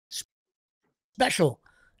special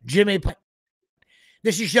Jimmy.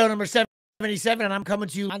 This is show number 77, and I'm coming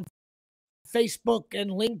to you on Facebook and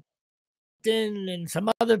LinkedIn and some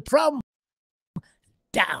other from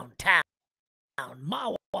downtown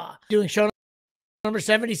Mawa. Doing show number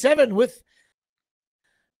 77 with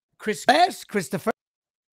Christopher.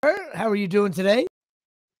 How are you doing today?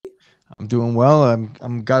 I'm doing well.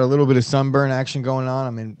 I'm got a little bit of sunburn action going on.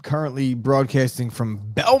 I'm currently broadcasting from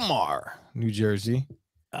Belmar, New Jersey.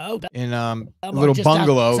 Oh, in a little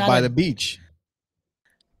bungalow by the beach.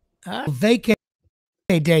 Vacay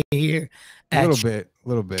day here. A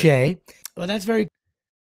little bit. Jay. Well, that's very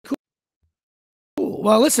cool.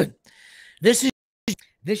 Well, listen, this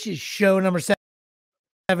is show number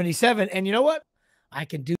 77, and you know what? I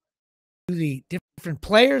can do the different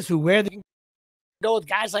players who wear the. Go with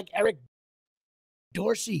guys like Eric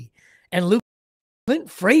Dorsey and Luke Clint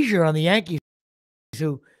Frazier on the Yankees,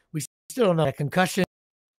 who we still don't know that concussion.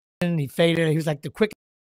 He faded. He was like the quickest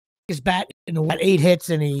bat in the 8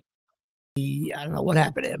 hits, and he I don't know what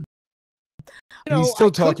happened to him. He's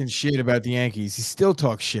still talking shit about the Yankees. He still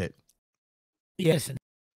talks shit. Yes, and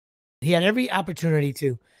he had every opportunity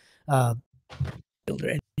to build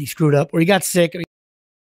it, and he screwed up, or he got sick, or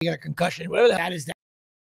he got a concussion, whatever that is.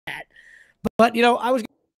 But I was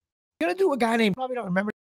gonna do a guy named, probably don't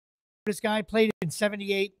remember this guy, played in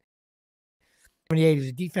 78. He was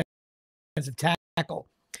a defensive tackle,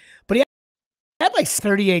 but he had like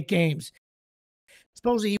 38 games.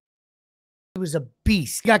 Supposedly he was a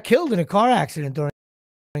beast. He got killed in a car accident during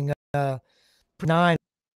 9,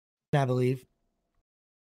 I believe,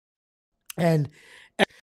 and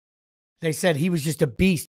they said he was just a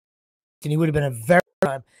beast, and he would have been a very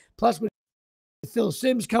time. Plus, with Phil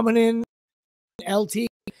Simms coming in, LT,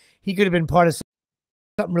 he could have been part of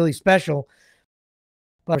something really special.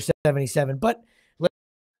 But 77. But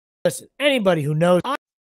listen, anybody who knows,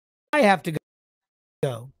 I have to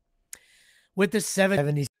go with the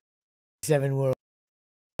 77 World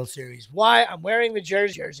Series. Why? I'm wearing the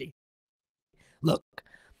jersey. Look,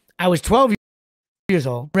 I was 12 years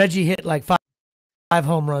old. Reggie hit like five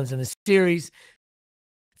home runs in the series.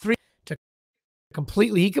 3 to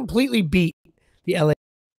he completely beat the LA.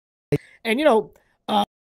 And,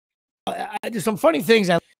 there's some funny things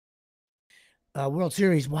at World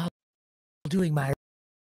Series while doing my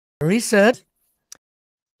research.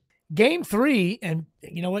 Game 3, and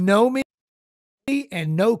you know what? Know me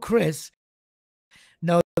and know Chris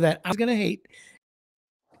know that I'm going to hate,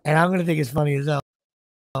 and I'm going to think it's funny as hell.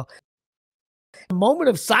 A moment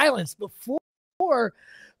of silence before for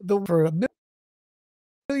 $1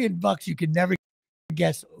 million, you can never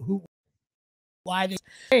guess why this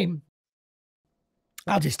game.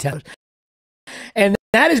 I'll just tell it. And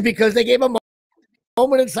that is because they gave a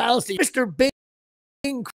moment of silence to Mr. Bing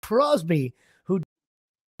Crosby, who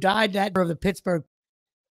died that of the Pittsburgh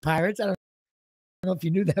Pirates. I don't know if you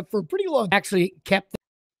knew that, for a pretty long. Actually kept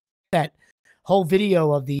that whole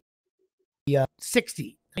video of the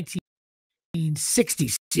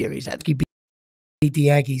 1960 series. I think he beat the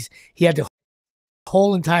Yankees. He had the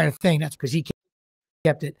whole entire thing. That's because he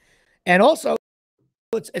kept it. And also,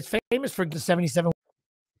 it's famous for the 77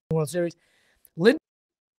 World Series. Linda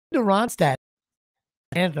Ronstadt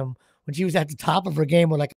anthem when she was at the top of her game,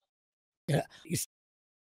 were like, you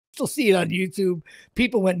still see it on YouTube.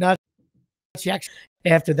 People went nuts. She actually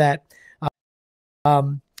after that,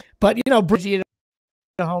 but Bridgie hit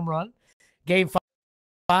a home run. Game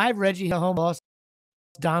 5, Reggie hit a home loss.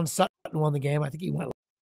 Don Sutton won the game. I think he went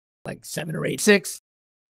like 7 or 8. 6.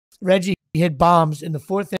 Reggie hit bombs in the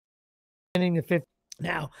 4th inning, the 5th.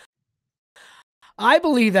 Now, I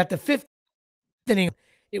believe that the 5th inning,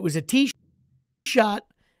 it was a tee shot.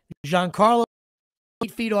 Giancarlo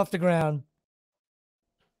 8 feet off the ground,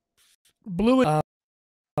 blew it.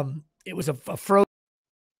 It was a frozen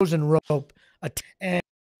rope, and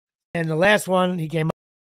the last one, he came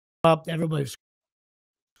up. Everybody was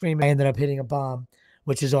screaming. I ended up hitting a bomb,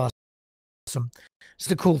 which is awesome. It's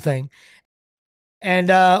the cool thing. And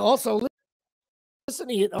also, listen,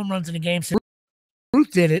 he hit home runs in the game. So Ruth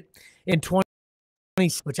did it in 20,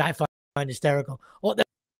 which I find hysterical. Well,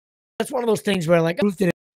 that's one of those things where, like, Ruth did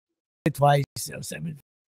it twice, 50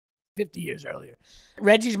 years earlier.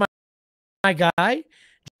 Reggie's my guy.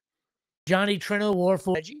 Johnny Trino wore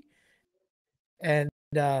for Reggie. And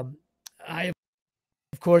I,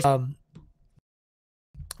 of course,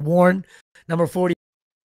 worn number 40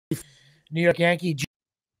 New York Yankee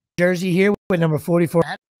jersey here with number 44.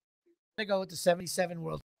 I'm going to go with the 77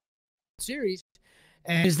 World Series.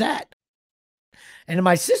 And is that? And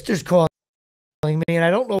my sister's calling me, and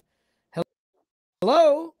I don't know.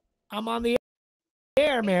 Hello? I'm on the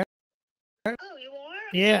air, man. Oh, you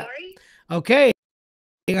are? Yeah. Sorry. Okay.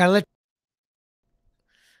 gotta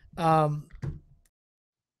let.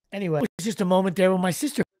 Anyway, it was just a moment there when my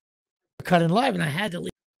sister cut in live, and I had to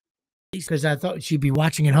leave because I thought she'd be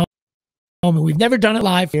watching at home. And we've never done it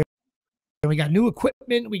live here. We got new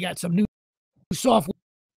equipment. We got some new software.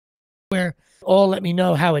 All let me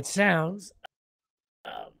know how it sounds.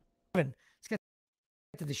 Let's get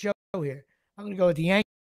to the show here. I'm going to go with the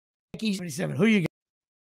Yankees 27. Who you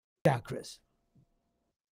got, Chris?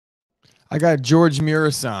 I got George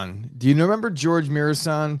Mirasan. Do you remember George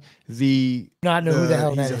Mirasan? Not know who the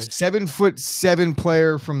hell that is. He's a 7'7"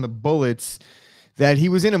 player from the Bullets. That he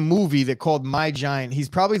was in a movie that called My Giant. He's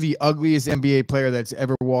probably the ugliest NBA player that's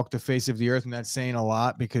ever walked the face of the earth, and that's saying a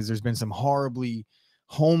lot because there's been some horribly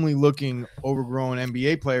homely looking, overgrown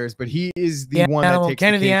NBA players. But he is the one that takes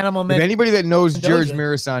Kenny the Animal Man. If anybody that knows George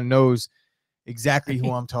Mirasan knows exactly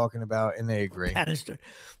who I'm talking about, and they agree. That's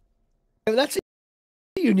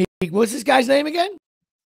unique. What's this guy's name again?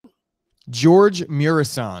 George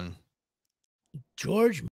Mirasan.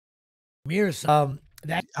 George Mirasan.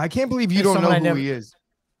 I can't believe you don't know who he is.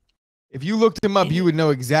 If you looked him up, you would know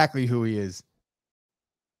exactly who he is.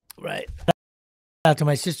 Right. Out to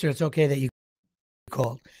my sister, it's okay that you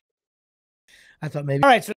called. I thought maybe. All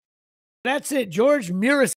right, so that's it. George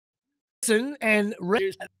Mirasan and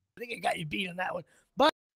Ray. I think I got you beat on that one.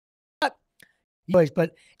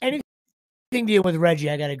 But anything dealing with Reggie,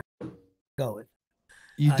 I got to go with.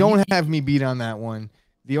 You don't have me beat on that one.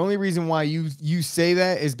 The only reason why you say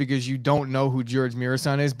that is because you don't know who George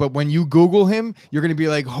Mirasan is. But when you Google him, you're going to be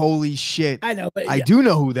like, holy shit. I know. But I do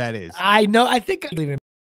know who that is. I know. I think I don't even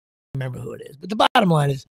remember who it is. But the bottom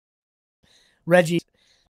line is Reggie.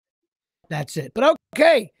 That's it. But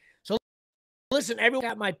okay. So listen, everyone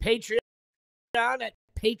got my Patreon at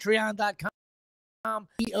patreon.com,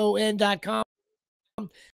 PON.com.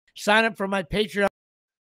 Sign up for my Patreon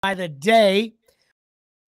by the day.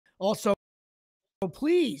 Also,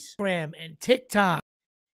 please, Instagram and TikTok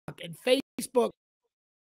and Facebook,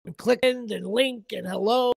 and click and link and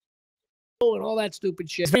hello and all that stupid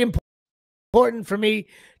shit. It's very important for me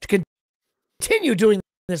to continue doing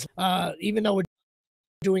this, even though we're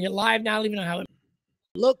doing it live now, even though how it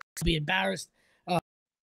looks, be embarrassed. It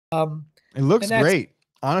looks great.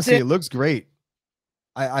 Honestly, it looks great.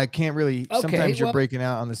 I can't really. Okay, sometimes you're breaking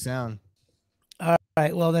out on the sound. All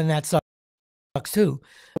right. Well, then that sucks too.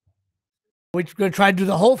 We're going to try to do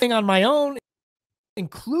the whole thing on my own,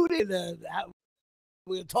 including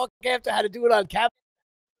we'll talk after how to do it on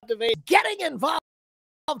Captivate. Getting involved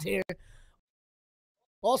here.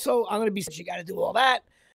 Also, I'm going to be. You got to do all that.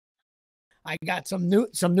 I got some new,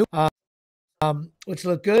 which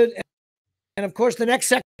look good, and of course, the next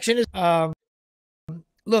section is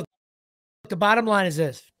look. The bottom line is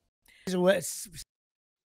this: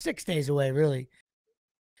 6 days away, really,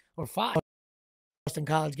 or 5. Boston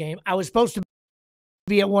College game. I was supposed to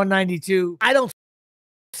be at 192. I don't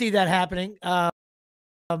see that happening. I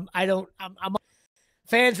don't.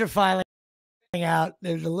 Fans are filing out.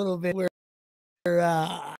 There's a little bit where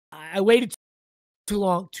I waited too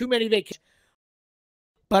long, too many vacations.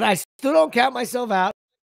 But I still don't count myself out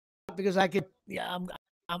because I could. Yeah,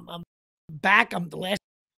 I'm back. I'm the last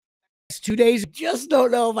 2 days. Just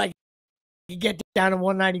don't know if I can get down to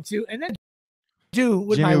 192 and then.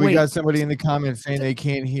 With Jimmy, my weight. We got somebody in the comments saying they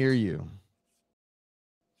can't hear you.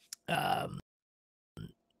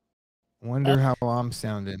 Wonder how I'm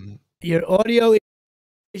sounding. Your audio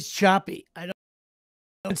is choppy. I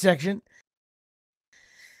don't section.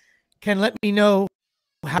 Can let me know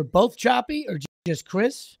how you're both choppy or just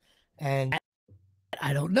Chris. And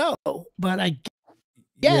I don't know, but I guess.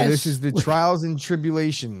 Yeah, this is the trials and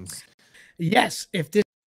tribulations. Yes, if this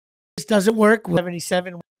doesn't work,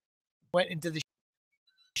 77 went into the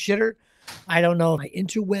shitter. I don't know. My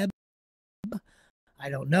interweb. I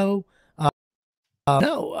don't know.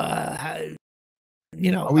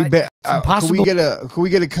 You know. Can we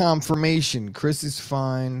get a confirmation? Chris is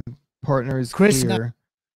fine. Partner is clear.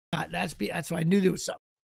 That's why I knew there was something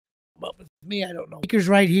up with me. I don't know. Speaker's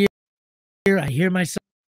right here. I hear myself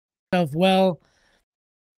well.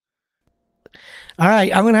 All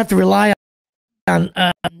right, I'm gonna have to rely on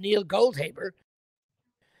Neil Goldhaber.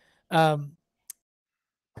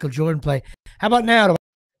 Michael Jordan play. How about now? Do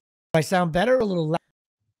I sound better? A little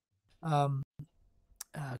loud?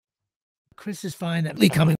 Chris is fine. That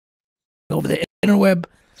coming over the interweb.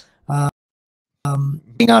 On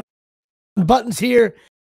buttons here.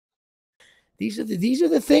 These are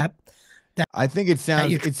the things. I think it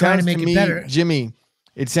sounds. It sounds to me, Jimmy.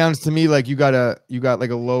 It sounds to me like you got like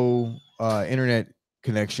a low internet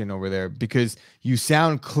connection over there because you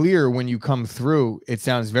sound clear when you come through. It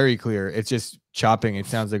sounds very clear. It's just chopping. It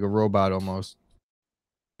sounds like a robot almost.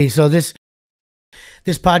 So this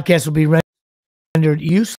podcast will be rendered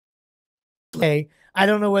useless. I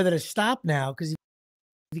don't know whether to stop now, because if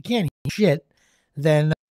you can't hear shit,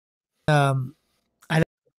 then I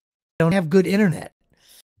don't have good internet.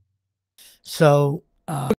 So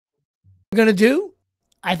what we're gonna do?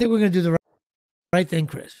 I think we're gonna do the right thing,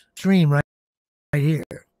 Chris. Stream right here,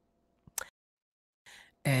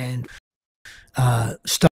 and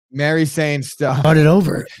start Mary's saying stop. it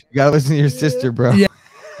over. You gotta listen to your sister, bro. Yeah.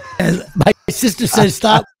 And my sister says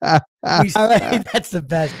stop. All right, that's the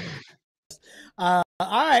best. All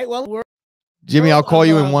right, well, Jimmy, I'll call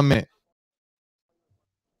you in 1 minute.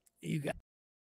 You got.